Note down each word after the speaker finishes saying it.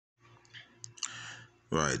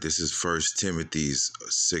Right. This is First Timothy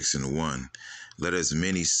 6:1. Let as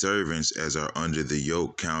many servants as are under the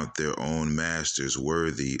yoke count their own masters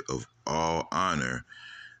worthy of all honor,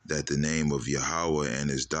 that the name of Yahweh and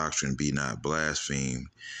his doctrine be not blasphemed.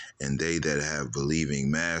 And they that have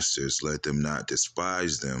believing masters, let them not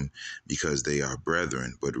despise them, because they are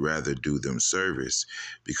brethren, but rather do them service,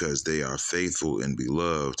 because they are faithful and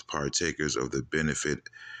beloved, partakers of the benefit.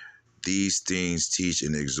 These things teach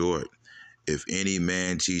and exhort. If any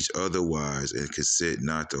man teach otherwise and consent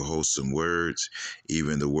not to wholesome words,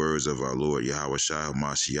 even the words of our Lord Yahweh Shai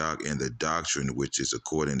Mashiach and the doctrine which is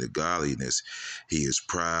according to godliness, he is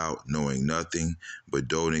proud, knowing nothing, but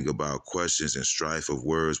doting about questions and strife of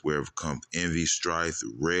words, whereof come envy, strife,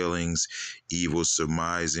 railings, evil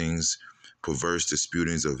surmisings, perverse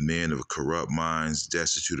disputings of men of corrupt minds,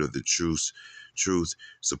 destitute of the truth,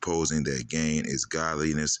 supposing that gain is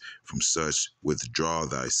godliness. From such withdraw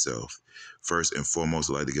thyself. First and foremost,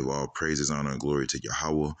 I'd like to give all praises, honor, and glory to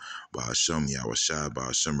Yahweh, Bahashem, Yahweh Shai,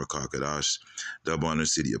 Bahashem, Rakakadash, double honor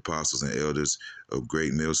to the apostles and elders of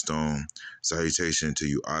Great Millstone. Salutation to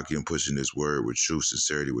you, Akim, pushing this word with truth,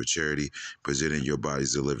 sincerity, with charity, presenting your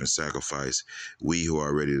bodies a living sacrifice. We who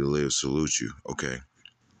are ready to live salute you. Okay.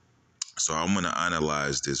 So I'm going to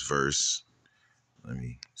analyze this verse. Let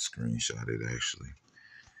me screenshot it, actually,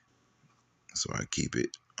 so I keep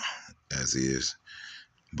it as is.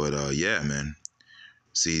 But yeah, man.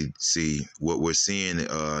 See, what we're seeing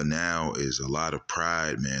now is a lot of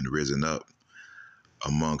pride, man, risen up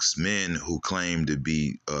amongst men who claim to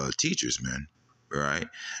be teachers, man. Right?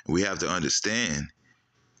 We have to understand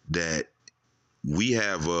that we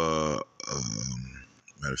have matter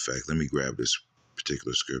of fact, let me grab this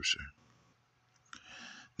particular scripture.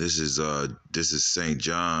 This is St.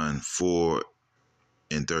 John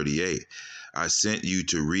 4:38. I sent you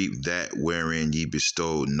to reap that wherein ye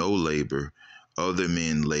bestowed no labor. Other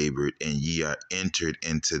men labored, and ye are entered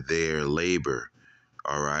into their labor.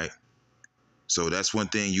 All right. So that's one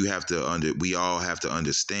thing you have to we all have to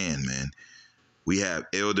understand, man. We have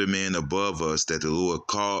elder men above us that the Lord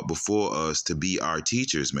called before us to be our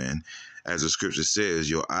teachers, man. As the scripture says,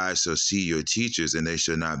 your eyes shall see your teachers, and they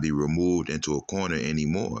shall not be removed into a corner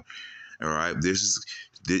anymore. All right.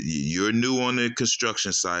 You're new on the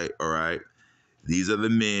construction site. All right. These are the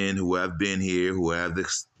men who have been here, who have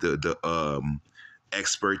the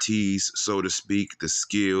expertise, so to speak, the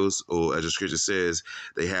skills, or as the scripture says,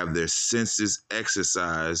 they have their senses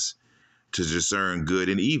exercised to discern good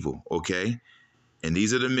and evil, okay? And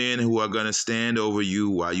these are the men who are going to stand over you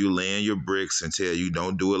while you laying your bricks and tell you,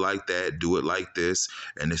 don't do it like that, do it like this,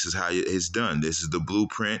 and this is how it's done. This is the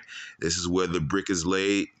blueprint. This is where the brick is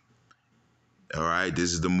laid, all right?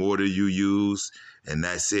 This is the mortar you use, and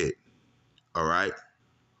that's it. All right.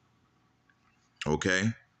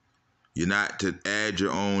 Okay. You're not to add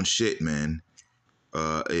your own shit, man,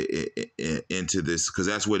 into this, because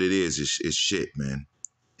that's what it is. It's shit, man.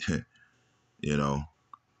 You know,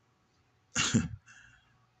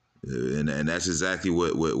 and that's exactly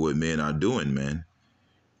what men are doing, man.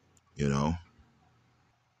 You know.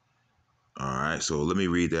 All right. So let me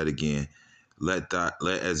read that again. Let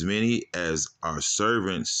as many as are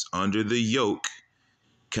servants under the yoke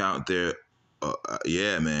count their.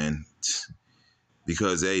 Yeah, man.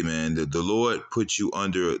 Because, hey, man, the Lord put you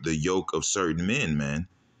under the yoke of certain men, man.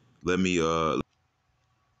 Let me,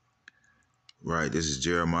 right, this is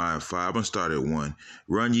Jeremiah 5. I'm going to start at 1.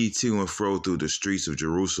 Run ye to and fro through the streets of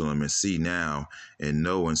Jerusalem, and see now, and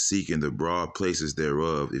know and seek in the broad places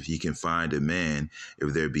thereof, if ye can find a man,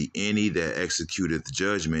 if there be any that executeth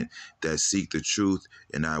judgment, that seek the truth,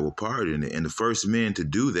 and I will pardon it. And the first men to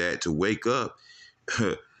do that, to wake up,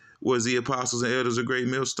 was the apostles and elders of Great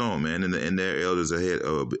Millstone, man, and their elders ahead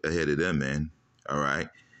of them, man. All right.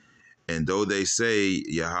 And though they say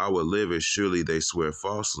Yahweh liveth, surely they swear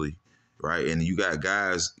falsely, right? And you got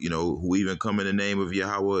guys, you know, who even come in the name of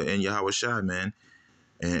Yahweh and Yahweh Shai, man,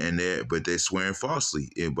 but they're swearing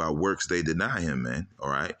falsely. And by works they deny him, man.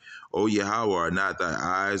 All right. O Yahweh, are not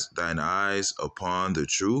thine eyes upon the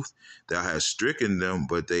truth? Thou hast stricken them,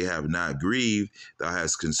 but they have not grieved. Thou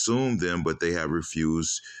hast consumed them, but they have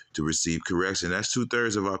refused to receive correction. That's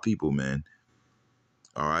 2/3 of our people, man.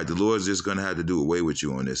 All right. The Lord's just going to have to do away with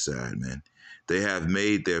you on this side, man. They have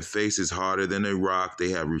made their faces harder than a rock. They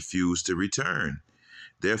have refused to return.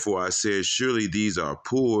 Therefore I said, surely these are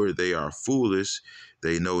poor, they are foolish,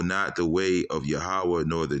 they know not the way of Yahweh,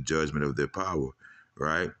 nor the judgment of their power,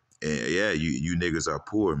 right? And yeah, you niggas are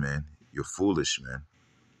poor, man. You're foolish, man.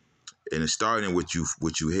 And it's starting with you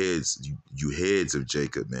heads of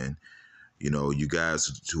Jacob, man. You know, you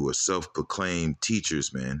guys who are self-proclaimed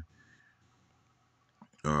teachers, man.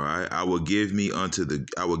 All right. I will get me unto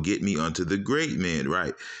the great men,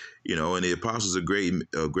 right? And the apostles are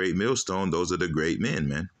great millstone. Those are the great men,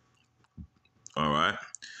 man. All right.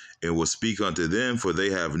 And will speak unto them, for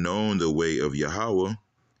they have known the way of Yahweh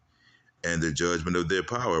and the judgment of their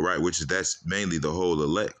power, right? That's mainly the whole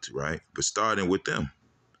elect, right? But starting with them.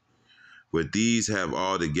 But these have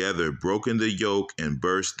altogether broken the yoke and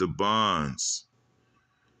burst the bonds.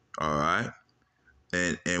 All right.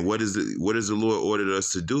 And what is the Lord ordered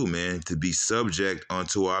us to do, man? To be subject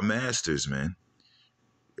unto our masters, man.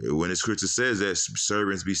 When the scripture says that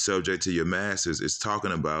servants be subject to your masters, it's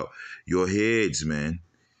talking about your heads, man.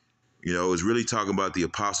 It's really talking about the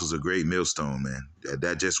apostles of Great Millstone, man.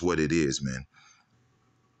 That's just what it is, man.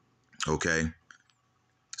 Okay?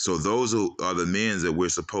 So those are the men that we're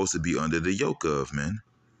supposed to be under the yoke of, man.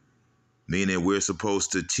 Meaning we're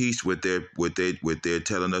supposed to teach what they're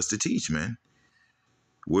telling us to teach, man.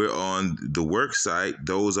 We're on the work site.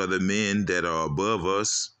 Those are the men that are above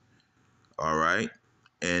us. All right.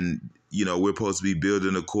 And, we're supposed to be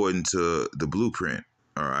building according to the blueprint.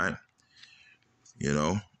 All right.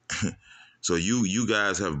 So you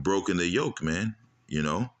guys have broken the yoke, man.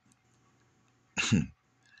 All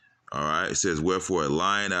right. It says, wherefore a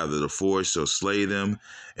lion out of the forest shall slay them,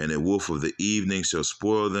 and a wolf of the evening shall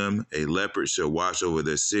spoil them. A leopard shall watch over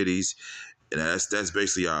their cities. And that's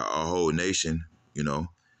basically our whole nation,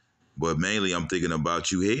 But mainly I'm thinking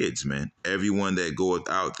about you heads, man. Everyone that goeth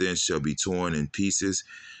out then shall be torn in pieces,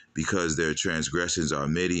 because their transgressions are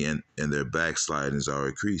many and their backslidings are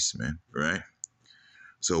increased, man. Right?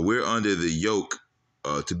 So we're under the yoke.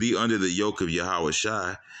 To be under the yoke of Yahweh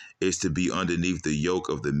Shai is to be underneath the yoke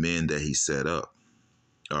of the men that he set up.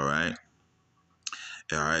 All right.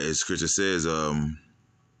 All right. As scripture says, I'm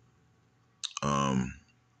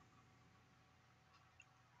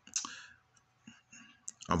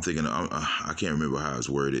thinking, I can't remember how it's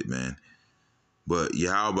worded, man. But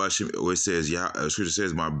Yahweh, it says, scripture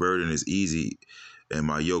says, my burden is easy and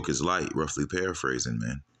my yoke is light, roughly paraphrasing,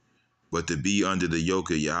 man. But to be under the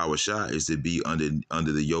yoke of Yahweh Shai is to be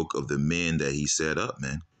under the yoke of the men that he set up,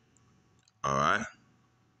 man. All right.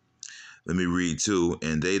 Let me read too.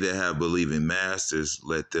 And they that have believing masters,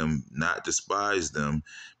 let them not despise them,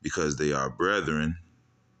 because they are brethren.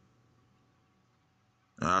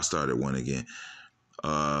 I'll start at 1 again.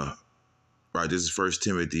 Right, this is 1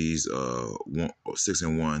 Timothy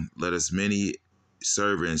 6:1. Let us many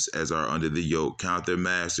servants as are under the yoke count their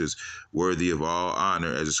masters worthy of all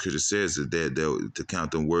honor, as the scripture says that to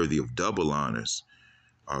count them worthy of double honors.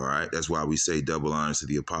 All right, that's why we say double honors to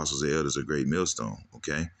the apostles and elders of Great Millstone.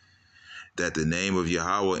 Okay, that the name of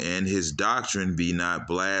Yahweh and his doctrine be not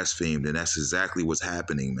blasphemed, and that's exactly what's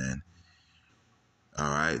happening, man. All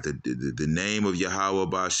right, the name of Yahweh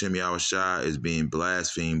Ba'Shem Yahweh Shai is being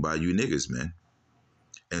blasphemed by you niggas, man.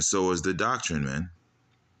 And so is the doctrine, man.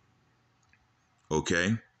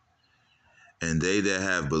 Okay? And they that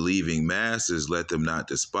have believing masters, let them not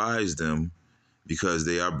despise them, because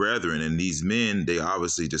they are brethren. And these men, they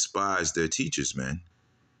obviously despise their teachers, man.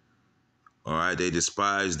 All right? They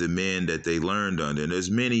despise the men that they learned under. And there's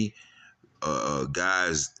many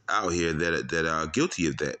guys out here that are guilty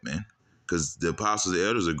of that, man. Because the apostles and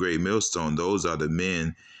elders of Great Millstone, those are the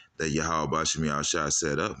men that Yahweh Ba'Shem Yahweh Shai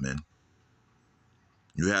set up, man.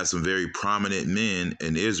 You have some very prominent men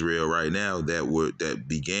in Israel right now that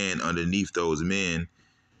began underneath those men.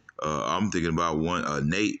 I'm thinking about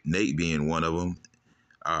Nate being one of them.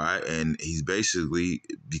 All right, and he's basically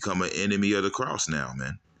become an enemy of the cross now,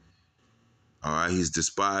 man. All right, he's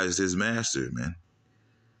despised his master, man.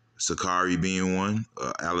 Sakari being one,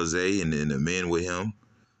 Alizé, and then the men with him.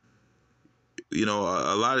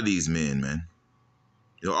 A lot of these men, man.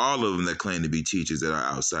 All of them that claim to be teachers that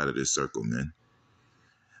are outside of this circle, man.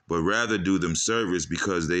 But rather do them service,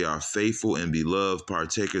 because they are faithful and beloved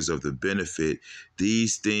partakers of the benefit.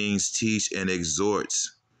 These things teach and exhort.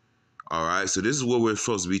 All right, so this is what we're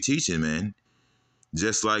supposed to be teaching, man.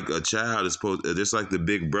 Just like a child is just like the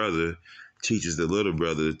big brother teaches the little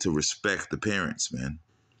brother to respect the parents, man.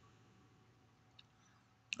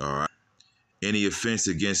 All right. Any offense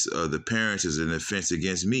against the parents is an offense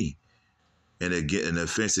against me. And again, an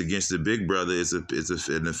offense against the big brother is an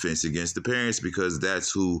offense against the parents, because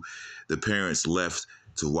that's who the parents left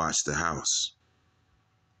to watch the house.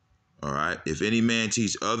 All right. If any man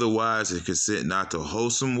teach otherwise and consent not to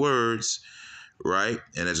wholesome words, right?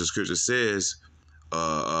 And as the scripture says,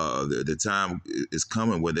 the time is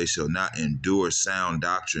coming where they shall not endure sound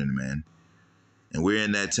doctrine, man. And we're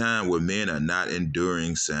in that time where men are not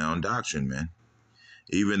enduring sound doctrine, man.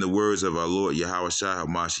 Even the words of our Lord Yahweh Shai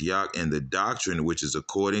HaMashiach and the doctrine which is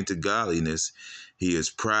according to godliness, he is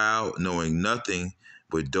proud, knowing nothing,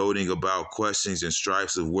 but doting about questions and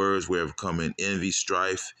strifes of words whereof come in envy,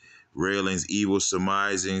 strife, railings, evil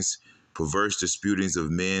surmisings, perverse disputings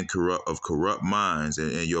of men corrupt minds.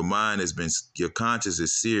 And your mind has been, your conscience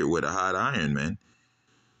is seared with a hot iron, man.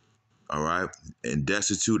 All right. And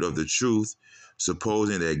destitute of the truth,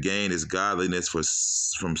 supposing that gain is godliness,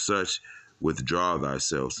 from such withdraw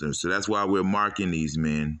thyself. So that's why we're marking these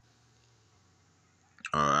men.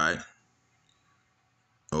 All right.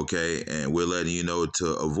 Okay. And we're letting you know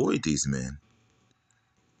to avoid these men.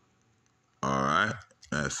 All right.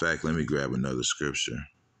 Matter of fact, let me grab another scripture.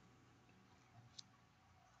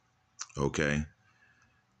 Okay.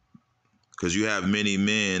 Because you have many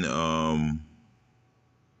men. Hold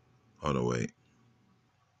on, wait.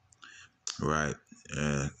 Right.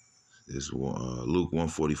 This Luke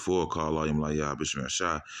 144, call all him like Bishop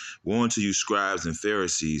Shah. Woe unto you, scribes and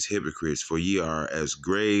Pharisees, hypocrites, for ye are as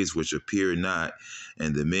graves which appear not,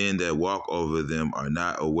 and the men that walk over them are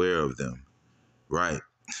not aware of them. Right.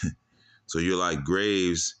 So you're like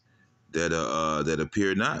graves that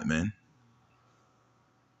appear not, man.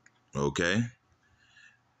 Okay.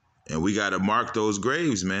 And we got to mark those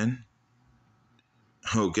graves, man.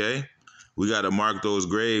 Okay. We got to mark those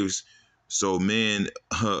graves so men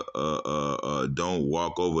don't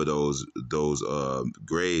walk over those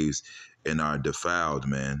graves and are defiled,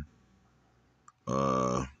 man.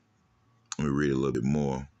 Let me read a little bit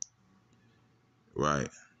more. Right.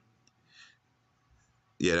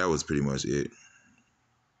 Yeah, that was pretty much it.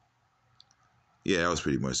 Yeah, that was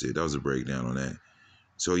pretty much it. That was a breakdown on that.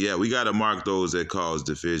 So yeah, we got to mark those that cause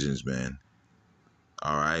divisions, man.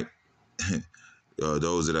 All right.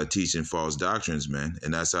 Those that are teaching false doctrines, man.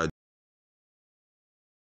 And that's how.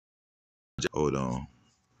 Hold on.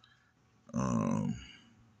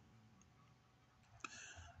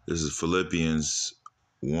 This is Philippians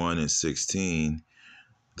 1:16.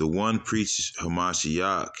 The one preached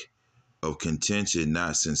Hamashiach of contention,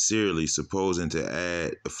 not sincerely, supposing to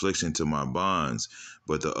add affliction to my bonds,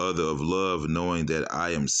 but the other of love, knowing that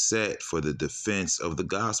I am set for the defense of the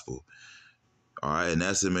gospel. All right, and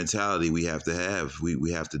that's the mentality we have to have.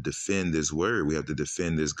 We have to defend this word. We have to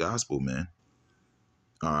defend this gospel, man.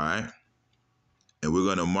 All right. And we're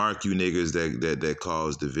gonna mark you niggas that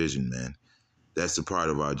cause division, man. That's a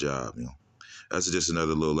part of our job, you know. That's just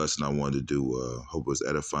another little lesson I wanted to do. Hope it was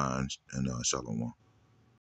edifying, and shalom.